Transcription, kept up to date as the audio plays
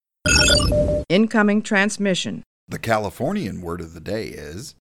Incoming transmission. The Californian word of the day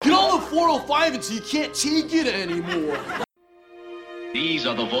is... Get on the 405 until you can't take it anymore. These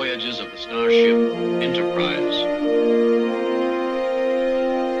are the voyages of the starship Enterprise.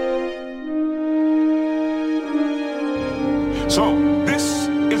 So, this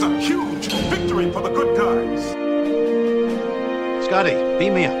is a huge victory for the good guys. Scotty,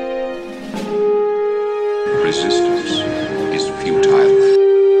 beam me up. Resistance is futile.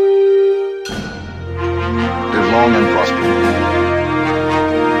 Live long and prosper.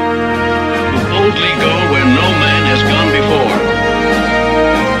 To boldly go where no man has gone before.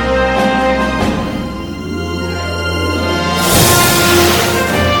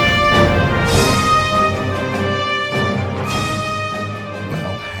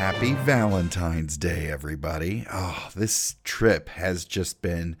 Happy Valentine's Day, everybody. Oh, this trip has just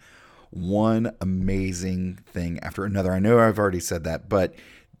been one amazing thing after another. I know I've already said that, but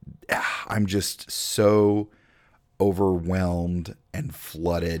I'm just so overwhelmed and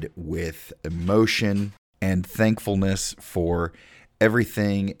flooded with emotion and thankfulness for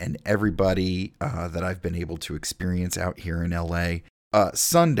everything and everybody that I've been able to experience out here in LA.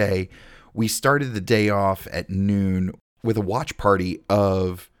 Sunday, we started the day off at noon with a watch party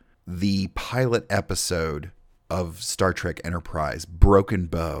of the pilot episode of Star Trek Enterprise, Broken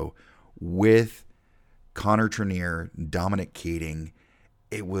Bow, with Connor Trinneer, Dominic Keating.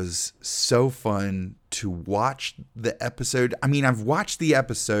 It was so fun to watch the episode. I mean, I've watched the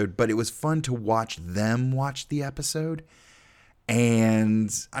episode, but it was fun to watch them watch the episode.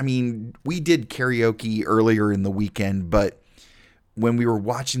 And I mean, we did karaoke earlier in the weekend, but when we were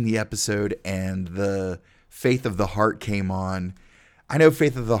watching the episode and the Faith of the Heart came on, I know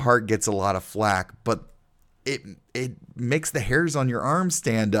Faith of the Heart gets a lot of flack, but it makes the hairs on your arms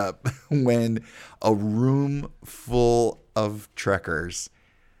stand up when a room full of Trekkers,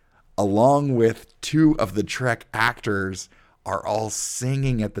 along with two of the Trek actors, are all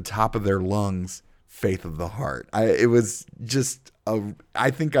singing at the top of their lungs Faith of the Heart. It was just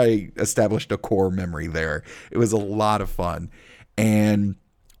I think I established a core memory there. It was a lot of fun. And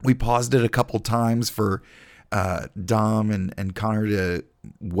we paused it a couple times for Dom and Connor to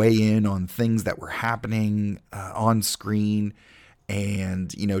weigh in on things that were happening on screen,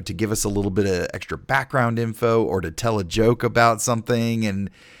 and you know, to give us a little bit of extra background info or to tell a joke about something. And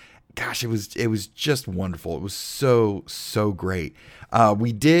gosh, it was just wonderful. It was so great.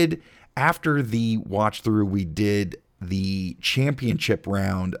 We did, after the watch through, we did the championship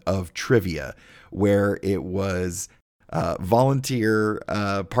round of trivia, where it was volunteer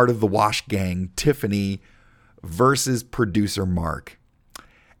part of the Wash Gang, Tiffany, versus producer Mark.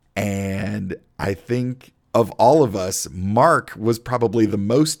 And I think of all of us, Mark was probably the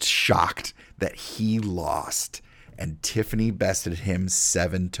most shocked that he lost, and Tiffany bested him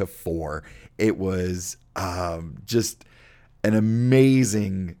 7-4. It was just an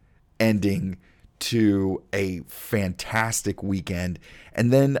amazing ending to a fantastic weekend.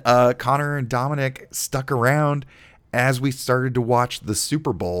 And then Connor and Dominic stuck around as we started to watch the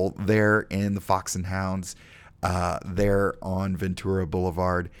Super Bowl there in the Fox and Hounds, there on Ventura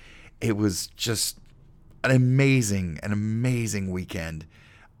Boulevard. It was just an amazing weekend.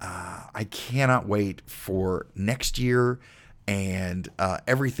 I cannot wait for next year and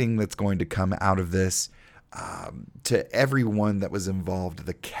everything that's going to come out of this. To everyone that was involved,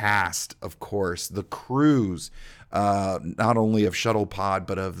 the cast, of course, the crews, not only of Shuttle Pod,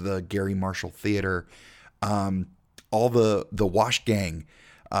 but of the Gary Marshall Theater, all the Wash Gang,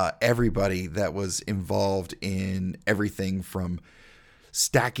 everybody that was involved in everything from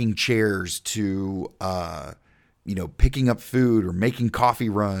stacking chairs to, picking up food or making coffee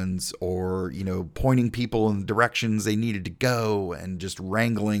runs, or, pointing people in the directions they needed to go and just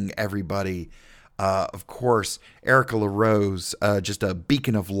wrangling everybody. Of course, Erica LaRose, just a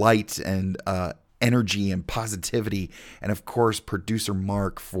beacon of light and energy and positivity. And of course, producer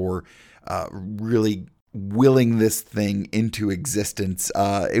Mark for really willing this thing into existence.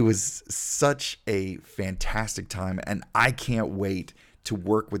 It was such a fantastic time, and I can't wait to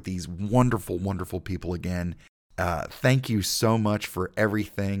work with these wonderful people again. Thank you so much for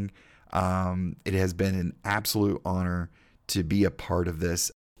everything. It has been an absolute honor to be a part of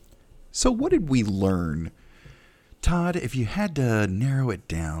this. So what did we learn? Todd, if you had to narrow it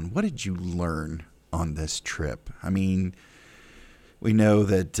down, what did you learn on this trip? I mean, we know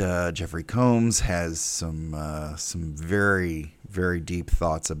that Jeffrey Combs has some very, very deep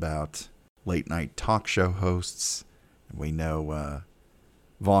thoughts about late night talk show hosts. We know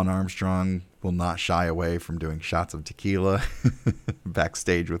Vaughn Armstrong will not shy away from doing shots of tequila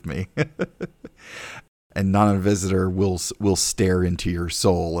backstage with me. and non-visitor will stare into your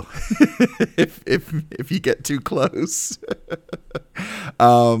soul if you get too close.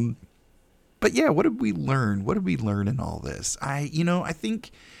 But yeah, what did we learn? What did we learn in all this? I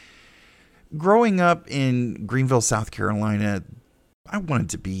think growing up in Greenville, South Carolina, I wanted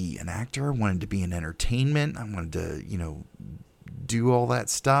to be an actor. I wanted to be in entertainment. I wanted to, do all that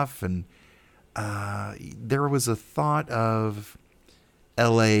stuff. And there was a thought of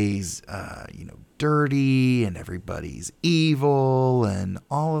LA's, dirty and everybody's evil and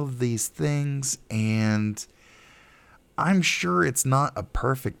all of these things. And I'm sure it's not a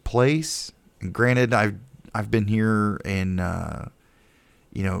perfect place. And granted, I've been here in,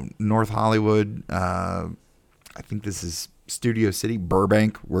 North Hollywood. I think this is Studio City,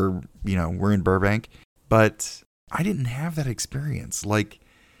 Burbank. We're in Burbank, but I didn't have that experience.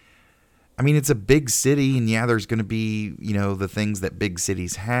 It's a big city, and yeah, there's going to be, the things that big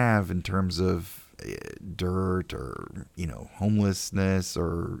cities have in terms of dirt or, homelessness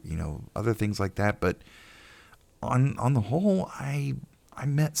or, other things like that. But on the whole, I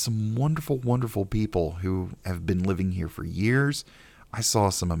met some wonderful, wonderful people who have been living here for years. I saw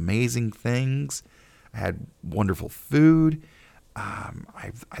some amazing things. I had wonderful food.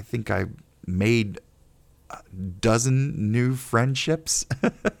 I think I made a dozen new friendships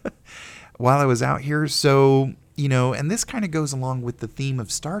while I was out here. So, and this kind of goes along with the theme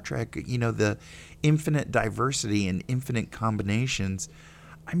of Star Trek, the infinite diversity and infinite combinations.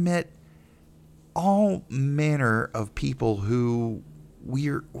 I met all manner of people who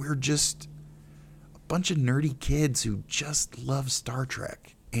we're just a bunch of nerdy kids who just love Star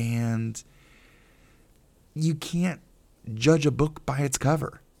Trek, and you can't judge a book by its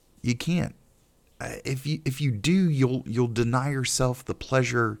cover. You can't. If you do, you'll deny yourself the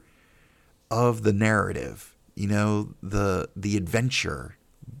pleasure of the narrative, the adventure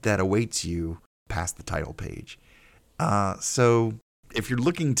that awaits you past the title page. So if you're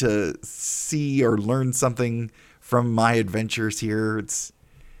looking to see or learn something from my adventures here, it's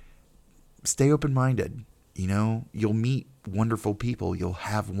stay open-minded. You'll meet wonderful people. You'll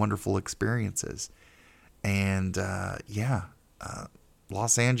have wonderful experiences. And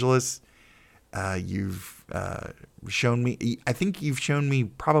Los Angeles, you've shown me, I think you've shown me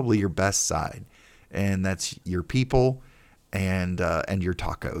probably your best side, and that's your people and your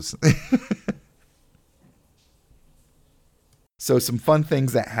tacos. So some fun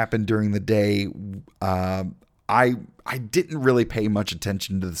things that happened during the day. I didn't really pay much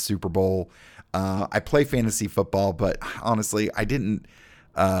attention to the Super Bowl. I play fantasy football, but honestly, I didn't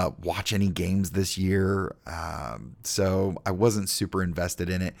watch any games this year. So I wasn't super invested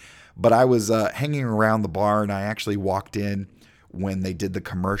in it. But I was hanging around the bar, and I actually walked in when they did the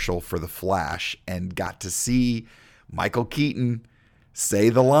commercial for The Flash and got to see Michael Keaton say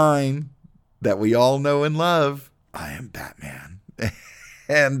the line that we all know and love, "I am Batman."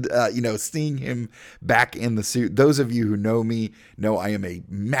 And, seeing him back in the suit, those of you who know me know I am a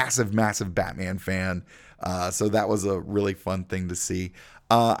massive, massive Batman fan. So that was a really fun thing to see.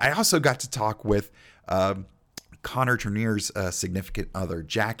 I also got to talk with Connor Turnier's significant other,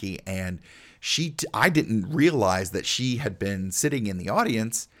 Jackie, and I didn't realize that she had been sitting in the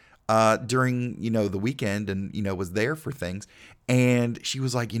audience during, the weekend and, was there for things. And she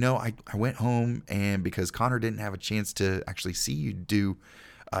was like, I went home, and because Connor didn't have a chance to actually see you do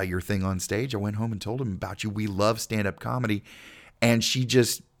your thing on stage, I went home and told him about you. We love stand-up comedy. And she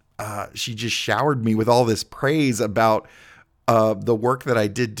just showered me with all this praise about the work that I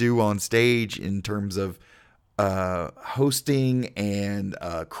did do on stage in terms of hosting and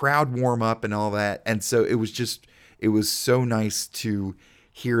crowd warm up and all that. And so it was so nice to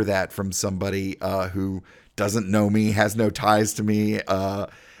hear that from somebody who doesn't know me, has no ties to me.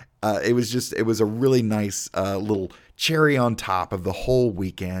 It was a really nice little cherry on top of the whole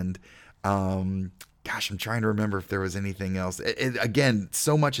weekend. Gosh, I'm trying to remember if there was anything else. Again,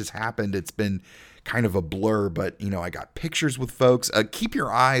 so much has happened. It's been kind of a blur, but I got pictures with folks. Keep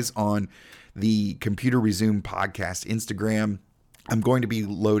your eyes on the Computer Resume podcast Instagram. I'm going to be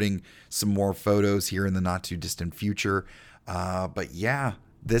loading some more photos here in the not too distant future. But yeah,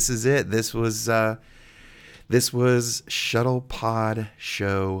 this is it. This was Shuttle Pod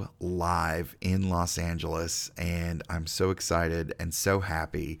Show live in Los Angeles, and I'm so excited and so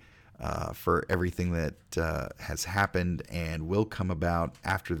happy for everything that has happened and will come about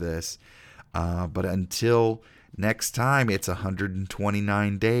after this. But until next time, it's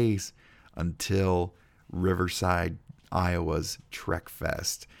 129 days until Riverside, Iowa's Trek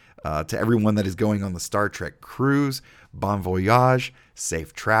Fest. To everyone that is going on the Star Trek cruise, bon voyage,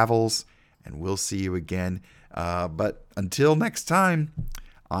 safe travels, and we'll see you again. But until next time,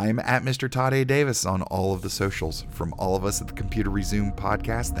 I'm at Mr. Todd A. Davis on all of the socials. From all of us at the Computer Resume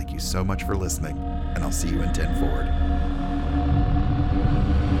podcast, thank you so much for listening, and I'll see you in 10 Forward.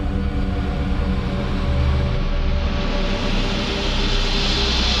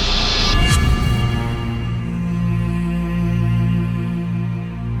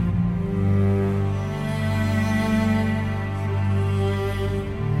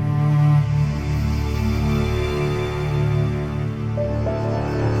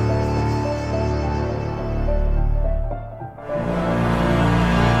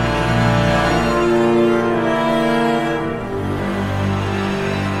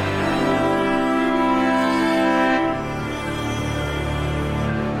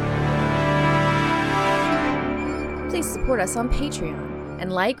 Support us on Patreon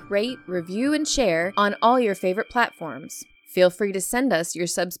and like, rate, review, and share on all your favorite platforms. Feel free to send us your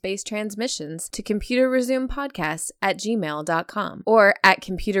subspace transmissions to computerresumepodcast@gmail.com or at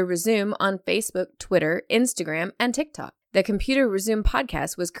Computer Resume on Facebook, Twitter, Instagram, and TikTok. The Computer Resume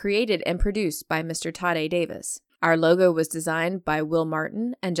podcast was created and produced by Mr. Todd A. Davis. Our logo was designed by Will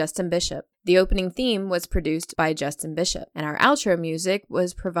Martin and Justin Bishop. The opening theme was produced by Justin Bishop, and our outro music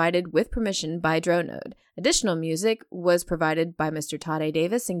was provided with permission by Dronode. Additional music was provided by Mr. Todd A.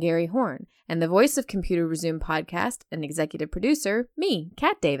 Davis and Gary Horn, and the voice of Computer Resume podcast and executive producer, me,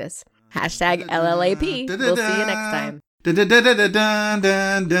 Kat Davis. Hashtag LLAP. We'll see you next time.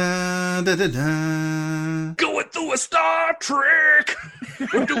 Going through a Star Trek.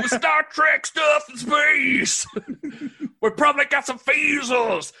 We're doing Star Trek stuff in space. We probably got some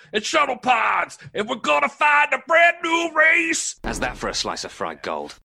phasers and shuttle pods, and we're gonna find a brand new race. How's that for a slice of fried gold?